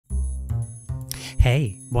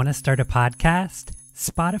Hey, want to start a podcast?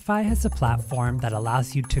 Spotify has a platform that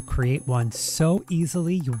allows you to create one so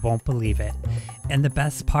easily you won't believe it. And the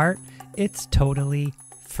best part, it's totally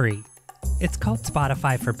free. It's called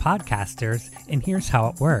Spotify for Podcasters, and here's how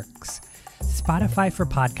it works. Spotify for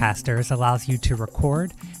Podcasters allows you to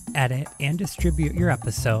record, edit, and distribute your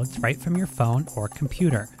episodes right from your phone or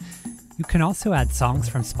computer. You can also add songs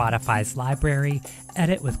from Spotify's library,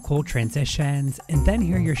 edit with cool transitions, and then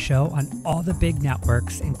hear your show on all the big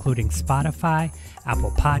networks, including Spotify,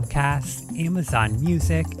 Apple Podcasts, Amazon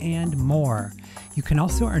Music, and more. You can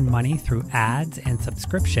also earn money through ads and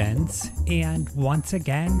subscriptions. And once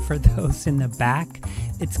again, for those in the back,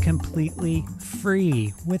 it's completely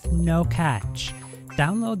free with no catch.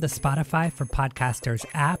 Download the Spotify for Podcasters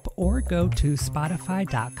app or go to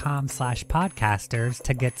spotify.com/podcasters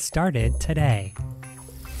to get started today.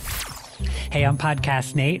 Hey, I'm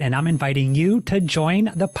Podcast Nate, and I'm inviting you to join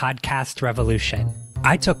the podcast revolution.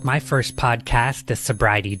 I took my first podcast, The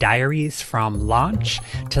Sobriety Diaries, from launch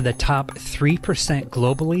to the top 3%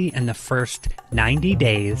 globally in the first 90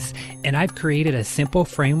 days, and I've created a simple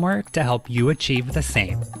framework to help you achieve the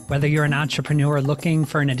same. Whether you're an entrepreneur looking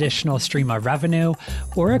for an additional stream of revenue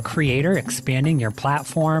or a creator expanding your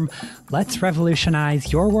platform, let's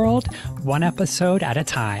revolutionize your world one episode at a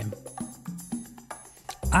time.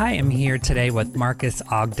 I am here today with Marques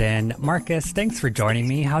Ogden. Marques, thanks for joining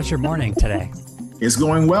me. How's your morning today? It's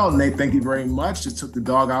going well, Nate. Thank you very much. Just took the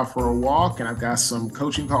dog out for a walk, and I've got some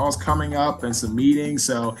coaching calls coming up and some meetings.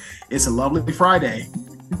 So it's a lovely Friday.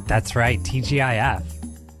 That's right, TGIF.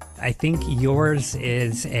 I think yours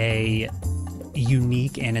is a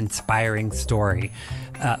unique and inspiring story.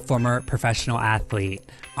 Former professional athlete,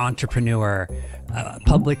 entrepreneur,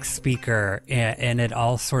 public speaker, and it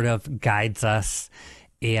all sort of guides us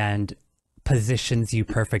and positions you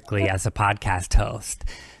perfectly as a podcast host.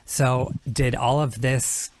 So did all of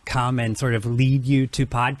this come and sort of lead you to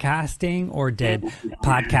podcasting, or did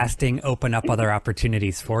podcasting open up other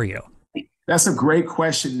opportunities for you? That's a great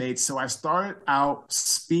question, Nate. So I started out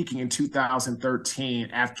speaking in 2013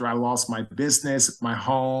 after I lost my business, my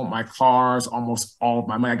home, my cars, almost all of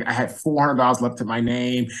my money. I had $400 left in my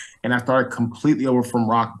name, and I started completely over from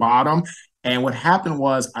rock bottom. And what happened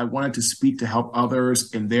was I wanted to speak to help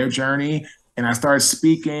others in their journey. And I started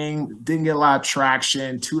speaking, didn't get a lot of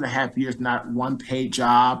traction, 2.5 years, not one paid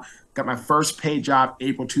job. Got my first paid job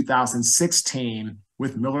April 2016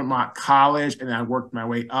 with Miller Mott College, and then I worked my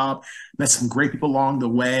way up. Met some great people along the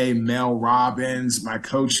way, Mel Robbins, my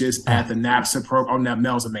coaches at the NAPSA program. Oh, now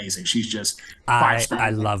Mel's amazing. She's just five-star. I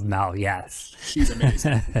love Mel, yes. She's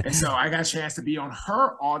amazing. And so I got a chance to be on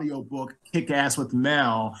her audiobook, Kick Ass with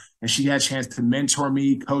Mel, and she had a chance to mentor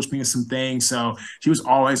me, coach me in some things. So she was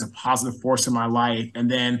always a positive force in my life. And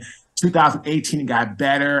then 2018, it got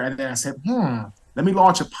better. And then I said, let me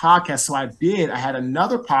launch a podcast. So I did. I had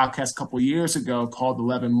another podcast a couple of years ago called The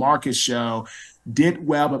Levin Marcus Show. Did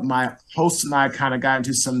well, but my host and I kind of got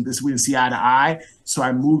into this. We didn't see eye to eye. So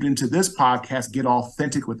I moved into this podcast, Get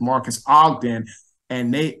Authentic with Marques Ogden.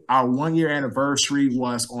 And Nate, our 1-year anniversary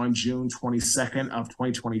was on June 22nd of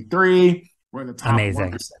 2023. We're in the top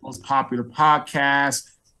 1% most popular podcast.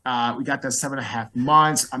 We got that 7.5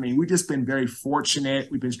 months. I mean, we've just been very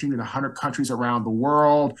fortunate. We've been streaming in 100 countries around the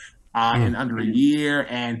world in under a year,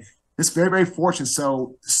 and just very, very fortunate.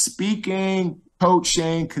 So speaking,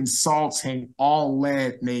 coaching, consulting, all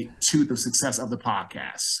led, Nate, to the success of the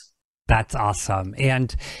podcast. That's awesome.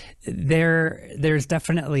 And there's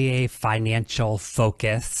definitely a financial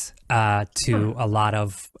focus to a lot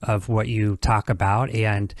of what you talk about.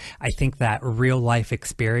 And I think that real life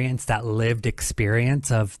experience, that lived experience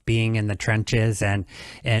of being in the trenches and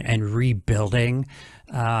rebuilding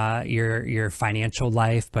your financial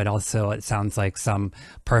life, but also it sounds like some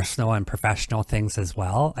personal and professional things as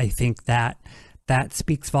well. I think that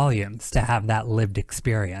speaks volumes to have that lived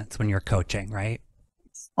experience when you're coaching, right?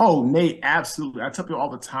 Oh, Nate, absolutely. I tell people all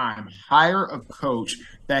the time, hire a coach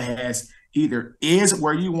that either is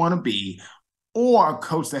where you want to be, or a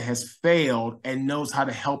coach that has failed and knows how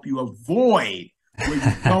to help you avoid where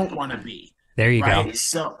you don't want to be. There you go.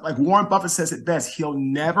 So like Warren Buffett says it best, he'll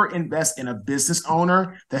never invest in a business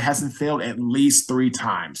owner that hasn't failed at least 3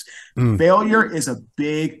 times. Failure is a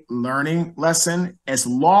big learning lesson. As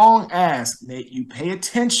long as, Nate, you pay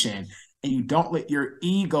attention and you don't let your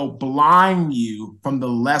ego blind you from the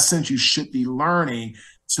lessons you should be learning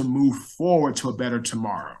to move forward to a better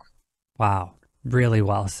tomorrow. Wow. Really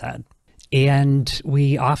well said. And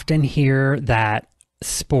we often hear that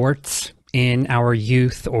sports in our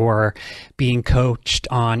youth or being coached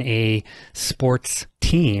on a sports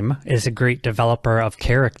team is a great developer of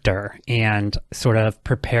character and sort of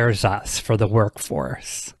prepares us for the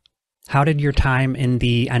workforce. How did your time in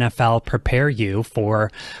the NFL prepare you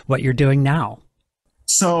for what you're doing now?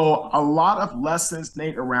 So a lot of lessons,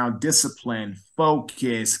 Nate, around discipline,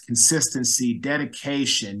 focus, consistency,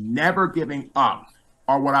 dedication, never giving up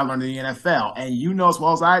are what I learned in the NFL. And you know as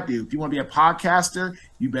well as I do, if you want to be a podcaster,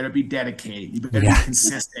 you better be dedicated. You better be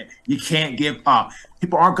consistent. You can't give up.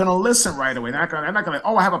 People aren't going to listen right away. They're not going to,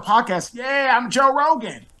 oh, I have a podcast. Yeah, I'm Joe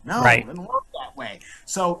Rogan. No, It doesn't work that way.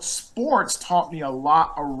 So sports taught me a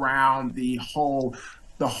lot around the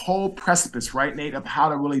whole precipice, right, Nate, of how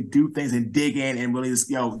to really do things and dig in and really just,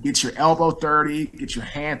 get your elbow dirty, get your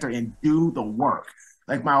hand dirty, and do the work.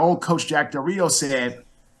 Like my old coach, Jack Del Rio, said,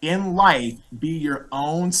 in life, be your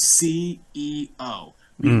own CEO.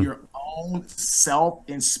 Be your own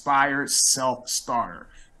self-inspired self-starter.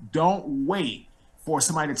 Don't wait for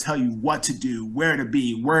somebody to tell you what to do, where to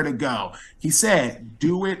be, where to go. He said,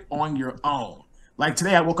 do it on your own. Like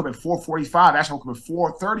today, I woke up at 4:45. Actually, I woke up at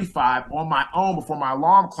 4:35 on my own before my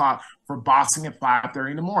alarm clock for boxing at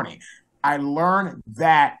 5:30 in the morning. I learned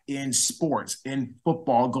that in sports, in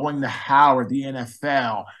football, going to Howard, the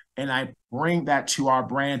NFL, and I bring that to our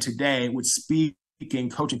brand today with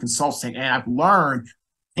speaking, coaching, consulting. And I've learned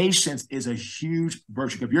patience is a huge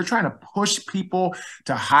virtue. If you're trying to push people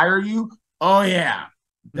to hire you, oh yeah,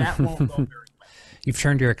 that won't go very well. You've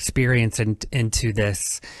turned your experience into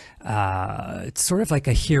this. It's sort of like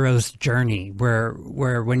a hero's journey where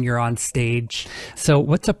when you're on stage. So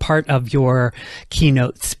what's a part of your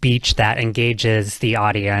keynote speech that engages the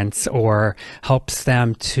audience or helps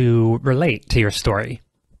them to relate to your story?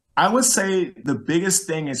 I would say the biggest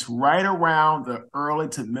thing is right around the early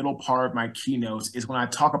to middle part of my keynotes is when I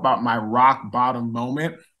talk about my rock bottom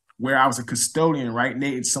moment where I was a custodian, right,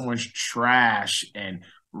 Nate, in someone's trash and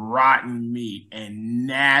rotten meat and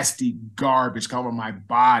nasty garbage covering my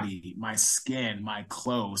body, my skin, my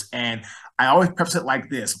clothes. And I always preface it like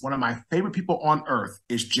this. One of my favorite people on earth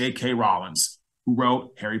is J.K. Rowling, who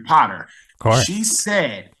wrote Harry Potter. Of course. She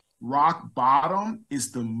said rock bottom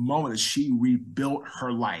is the moment that she rebuilt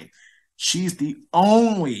her life. She's the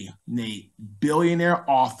only, Nate, billionaire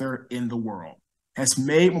author in the world. Has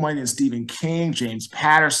made more money than Stephen King, James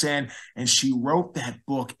Patterson, and she wrote that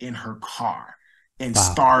book in her car. In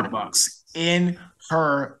Starbucks, in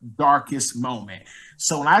her darkest moment.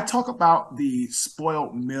 So when I talk about the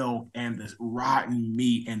spoiled milk and the rotten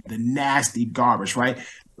meat and the nasty garbage, right?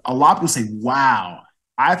 A lot of people say, wow,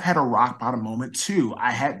 I've had a rock bottom moment too.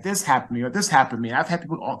 I had this happen to me or this happened to me. I've had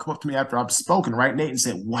people all come up to me after I've spoken, right, Nate, and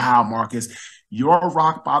said, wow, Marques, your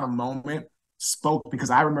rock bottom moment spoke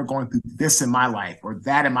because I remember going through this in my life or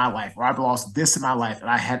that in my life, or I've lost this in my life, and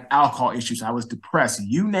I had alcohol issues. I was depressed,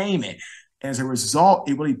 you name it. As a result,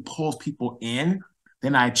 it really pulls people in.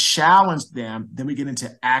 Then I challenge them. Then we get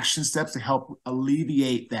into action steps to help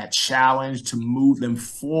alleviate that challenge, to move them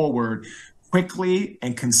forward quickly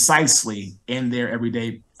and concisely in their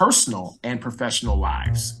everyday personal and professional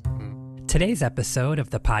lives. Today's episode of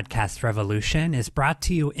the Podcast Revolution is brought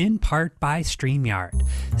to you in part by StreamYard.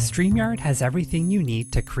 StreamYard has everything you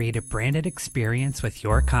need to create a branded experience with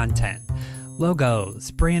your content.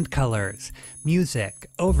 Logos, brand colors,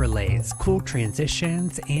 music, overlays, cool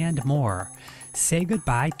transitions, and more. Say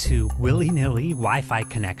goodbye to willy-nilly Wi-Fi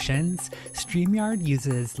connections. StreamYard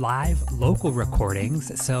uses live local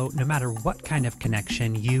recordings, so no matter what kind of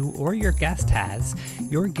connection you or your guest has,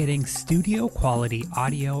 you're getting studio quality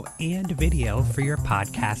audio and video for your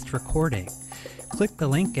podcast recording. Click the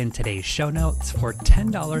link in today's show notes for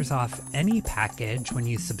 $10 off any package when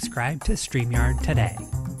you subscribe to StreamYard today.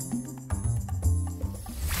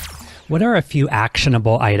 What are a few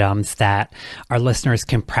actionable items that our listeners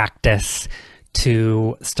can practice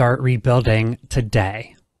to start rebuilding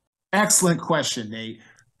today? Excellent question, Nate.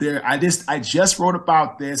 I just wrote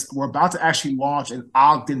about this. We're about to actually launch an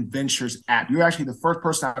Ogden Ventures app. You're actually the first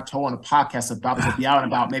person I've told on the podcast about this. It'll be out in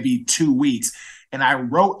about maybe 2 weeks. And I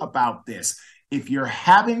wrote about this. If you're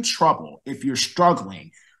having trouble, if you're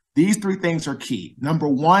struggling, these 3 things are key. Number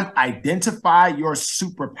 1, identify your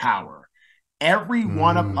superpower. Every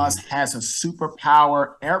one of us has a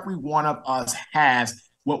superpower. Every one of us has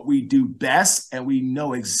what we do best, and we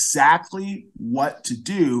know exactly what to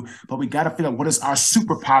do, but we got to figure out what is our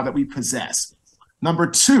superpower that we possess. Number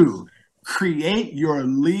 2, Create your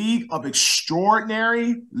league of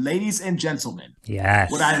extraordinary ladies and gentlemen.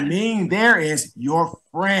 Yes. What I mean there is your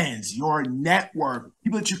friends, your network,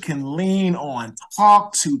 people that you can lean on,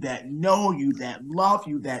 talk to, that know you, that love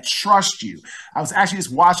you, that trust you. I was actually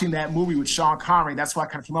just watching that movie with Sean Connery. That's why I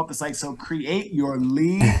kind of came up with this, like, so create your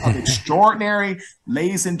league of extraordinary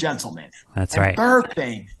ladies and gentlemen. That's and right. Third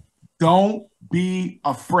thing, don't be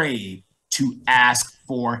afraid to ask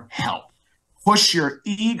for help. Push your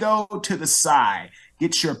ego to the side.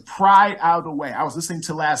 Get your pride out of the way. I was listening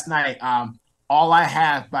to last night, All I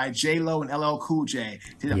Have by J-Lo and LL Cool J.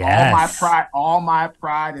 Yes. All my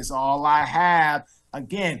pride is all I have.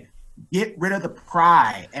 Again, get rid of the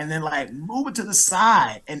pride and then like move it to the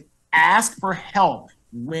side and ask for help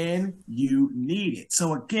when you need it.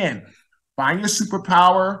 So again, find your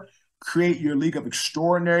superpower, create your league of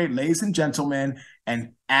extraordinary ladies and gentlemen,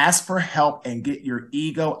 and ask for help and get your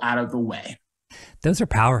ego out of the way. Those are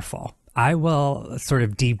powerful. I will sort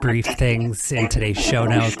of debrief things in today's show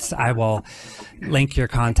notes. I will link your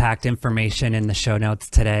contact information in the show notes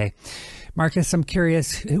today. Marques, I'm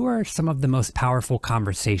curious, who are some of the most powerful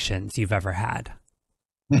conversations you've ever had?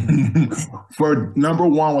 For number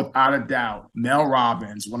one, without a doubt, Mel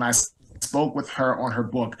Robbins. When I spoke with her on her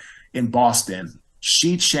book in Boston,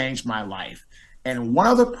 she changed my life. And one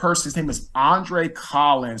other person, his name is Andre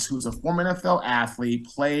Collins, who's a former NFL athlete,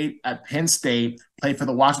 played at Penn State, played for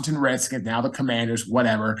the Washington Redskins, now the Commanders,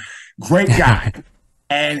 whatever. Great guy.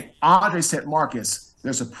 And Andre said, Marques,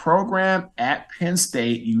 there's a program at Penn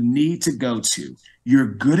State you need to go to. You're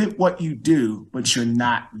good at what you do, but you're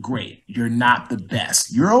not great. You're not the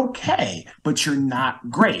best. You're okay, but you're not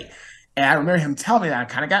great. And I remember him telling me that. I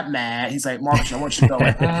kind of got mad. He's like, Marques, I want you to go.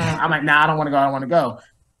 I'm like, nah, I don't want to go. I don't want to go.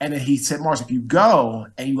 And then he said, Marques, if you go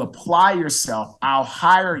and you apply yourself, I'll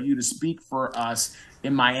hire you to speak for us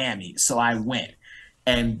in Miami. So I went.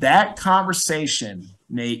 And that conversation,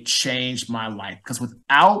 Nate, changed my life. Because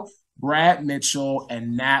without Brad Mitchell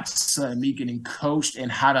and NAPSA and me getting coached in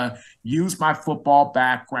how to use my football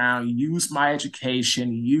background, use my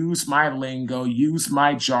education, use my lingo, use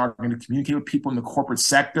my jargon to communicate with people in the corporate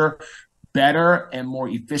sector better and more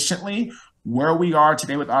efficiently, where we are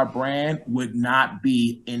today with our brand would not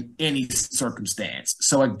be in any circumstance.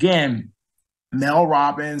 So again, Mel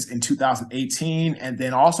Robbins in 2018, and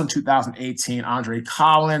then also in 2018, Andre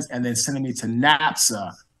Collins, and then sending me to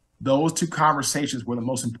NAPSA. Those two conversations were the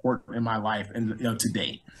most important in my life and to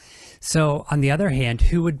date. So on the other hand,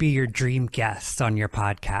 who would be your dream guest on your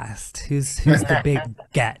podcast? Who's the big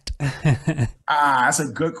get? That's a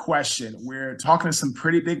good question. We're talking to some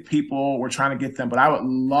pretty big people. We're trying to get them, but I would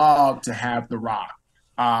love to have The Rock.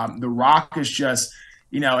 The Rock is just,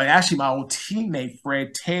 and actually my old teammate,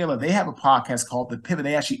 Fred Taylor, they have a podcast called The Pivot.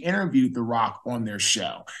 They actually interviewed The Rock on their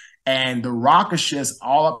show. And The Rock is just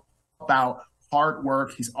all about hard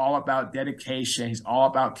work. He's all about dedication. He's all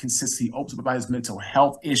about consistency. He opens up about his mental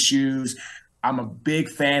health issues. I'm a big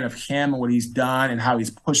fan of him and what he's done and how he's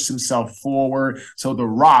pushed himself forward. So The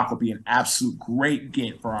Rock will be an absolute great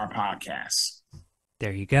get for our podcast.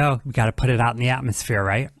 There you go. We got to put it out in the atmosphere,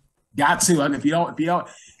 right? Got to. And if you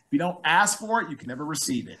don't ask for it, you can never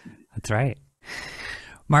receive it. That's right.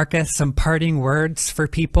 Marques, some parting words for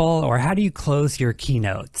people, or how do you close your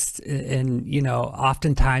keynotes? And,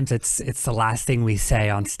 oftentimes it's the last thing we say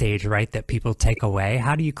on stage, right, that people take away.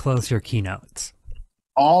 How do you close your keynotes?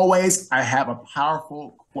 Always, I have a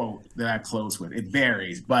powerful quote that I close with. It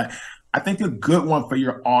varies, but I think a good one for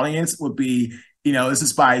your audience would be, this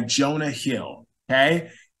is by Jonah Hill, okay?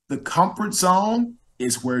 The comfort zone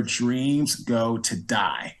is where dreams go to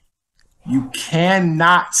die. You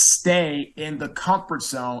cannot stay in the comfort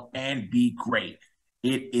zone and be great.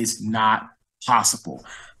 It is not possible.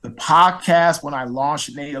 The podcast, when I launched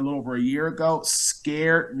it a little over a year ago,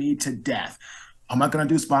 scared me to death. How am I going to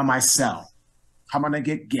do this by myself? How am I going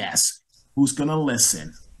to get guests? Who's going to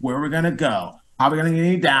listen? Where are we going to go? How are we going to get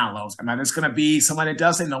any downloads? Am I just going to be somebody that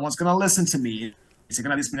does it? No one's going to listen to me. Is it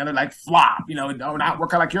going to just be another flop? Not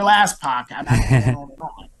work out like your last podcast.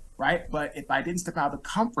 Right. But if I didn't step out of the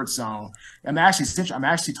comfort zone, I'm actually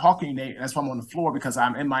talking, Nate, and that's why I'm on the floor, because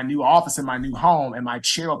I'm in my new office, in my new home, and my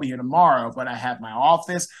chair will be here tomorrow. But I have my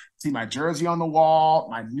office, see my jersey on the wall,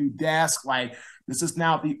 my new desk. This is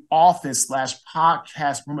now the office /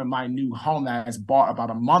 podcast room in my new home that I was bought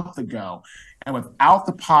about a month ago. And without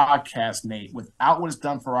the podcast, Nate, without what it's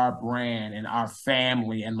done for our brand and our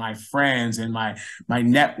family and my friends and my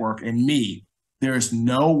network and me, there's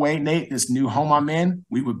no way, Nate, this new home I'm in,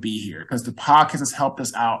 we would be here, because the podcast has helped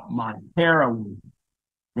us out monetarily,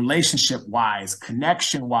 relationship wise,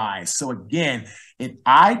 connection wise. So again, if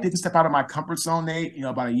I didn't step out of my comfort zone, Nate,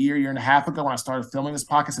 about a year and a half ago when I started filming this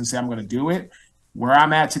podcast and say I'm going to do it, where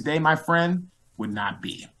I'm at today, my friend, would not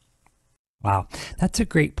be. Wow. That's a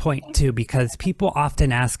great point too, because people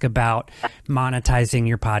often ask about monetizing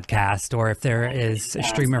your podcast or if there is a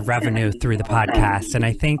stream of revenue through the podcast. And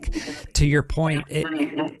I think to your point,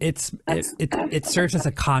 it serves as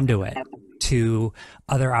a conduit to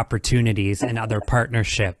other opportunities and other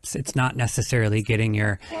partnerships. It's not necessarily getting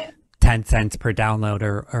your 10 cents per download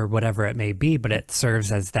or whatever it may be, but it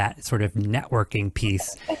serves as that sort of networking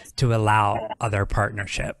piece to allow other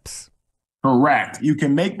partnerships. Correct. You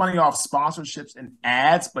can make money off sponsorships and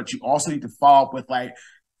ads, but you also need to follow up with like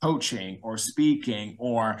coaching or speaking,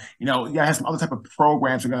 or, you gotta have some other type of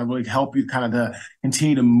programs that are going to really help you kind of to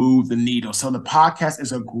continue to move the needle. So the podcast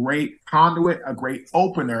is a great conduit, a great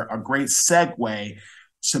opener, a great segue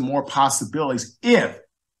to more possibilities if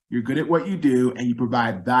you're good at what you do and you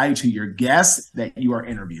provide value to your guests that you are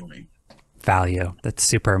interviewing. Value. That's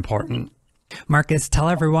super important. Marques, tell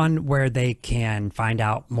everyone where they can find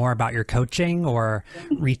out more about your coaching or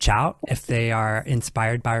reach out if they are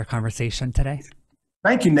inspired by our conversation today.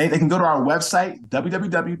 Thank you, Nate. They can go to our website,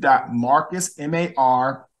 www.marques,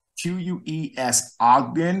 MARQUES,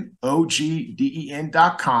 Ogden,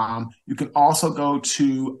 OGDEN.com. You can also go to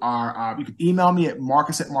you can email me at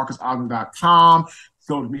marques@marquesogden.com.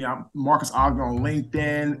 Go to me, I'm Marques Ogden on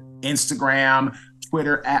LinkedIn, Instagram,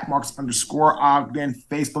 Twitter at Marques_Ogden,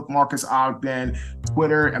 Facebook Marques Ogden,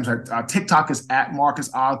 TikTok is at Marques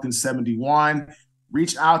Ogden 71.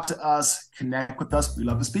 Reach out to us, connect with us. We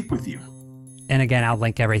love to speak with you. And again, I'll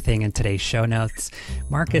link everything in today's show notes.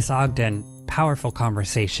 Marques Ogden, powerful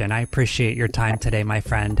conversation. I appreciate your time today, my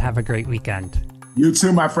friend. Have a great weekend. You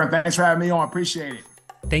too, my friend. Thanks for having me on. Appreciate it.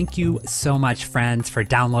 Thank you so much, friends, for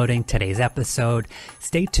downloading today's episode.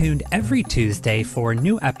 Stay tuned every Tuesday for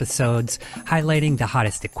new episodes highlighting the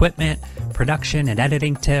hottest equipment, production and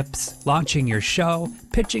editing tips, launching your show,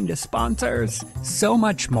 pitching to sponsors, so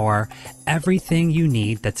much more. Everything you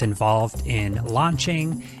need that's involved in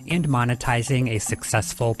launching and monetizing a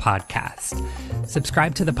successful podcast.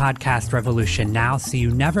 Subscribe to the Podcast Revolution now so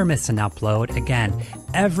you never miss an upload. Again,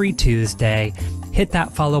 every Tuesday. Hit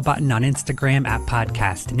that follow button on Instagram at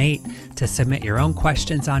PodcastNate to submit your own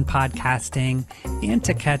questions on podcasting and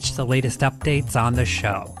to catch the latest updates on the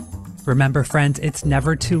show. Remember, friends, it's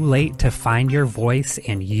never too late to find your voice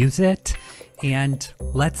and use it. And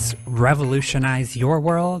let's revolutionize your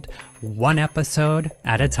world one episode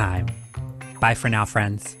at a time. Bye for now,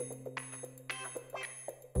 friends.